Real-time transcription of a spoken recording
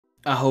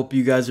I hope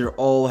you guys are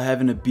all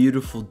having a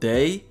beautiful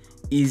day.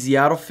 Easy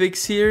Auto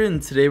Fix here,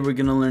 and today we're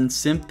gonna learn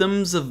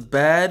symptoms of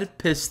bad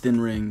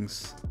piston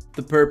rings.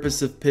 The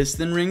purpose of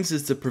piston rings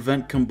is to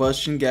prevent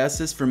combustion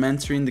gases from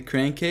entering the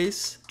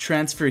crankcase,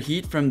 transfer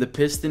heat from the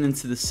piston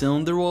into the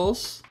cylinder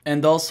walls,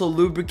 and also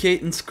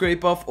lubricate and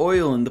scrape off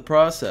oil in the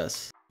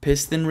process.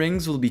 Piston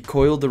rings will be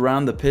coiled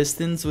around the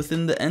pistons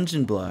within the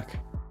engine block.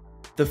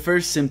 The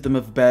first symptom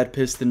of bad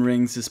piston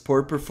rings is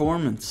poor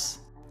performance.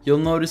 You'll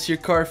notice your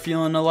car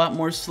feeling a lot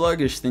more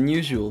sluggish than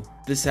usual.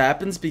 This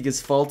happens because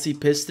faulty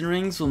piston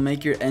rings will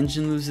make your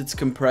engine lose its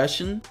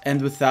compression,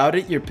 and without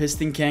it, your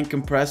piston can't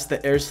compress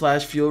the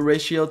air/fuel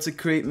ratio to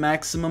create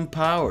maximum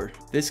power.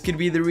 This could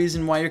be the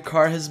reason why your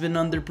car has been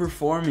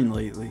underperforming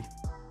lately.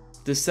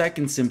 The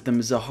second symptom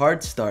is a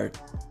hard start.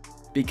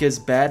 Because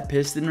bad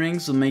piston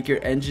rings will make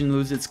your engine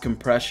lose its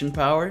compression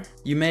power,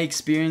 you may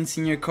experience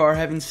in your car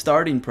having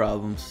starting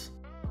problems.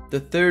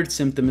 The third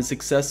symptom is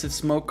excessive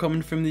smoke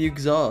coming from the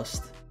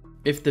exhaust.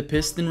 If the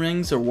piston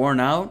rings are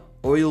worn out,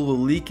 oil will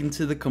leak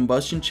into the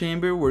combustion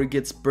chamber where it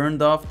gets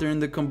burned off during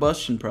the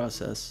combustion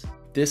process.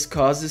 This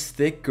causes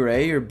thick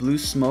gray or blue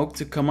smoke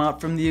to come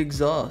out from the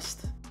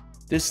exhaust.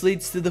 This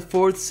leads to the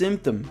fourth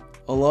symptom,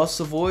 a loss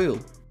of oil.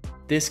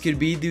 This could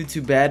be due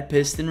to bad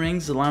piston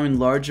rings allowing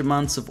large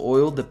amounts of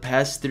oil to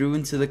pass through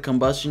into the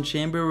combustion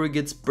chamber where it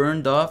gets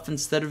burned off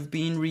instead of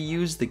being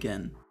reused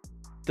again.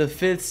 The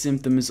fifth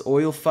symptom is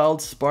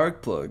oil-fouled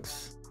spark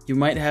plugs. You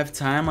might have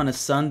time on a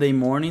Sunday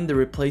morning to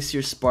replace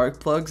your spark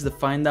plugs to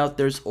find out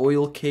there's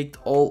oil caked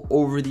all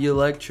over the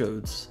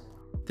electrodes.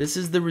 This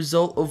is the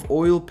result of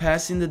oil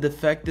passing the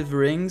defective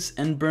rings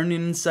and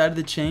burning inside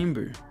the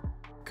chamber.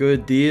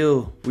 Good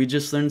deal. We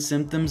just learned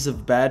symptoms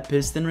of bad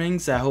piston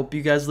rings. I hope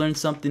you guys learned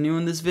something new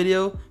in this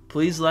video.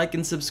 Please like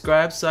and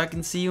subscribe so I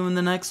can see you in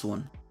the next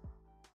one.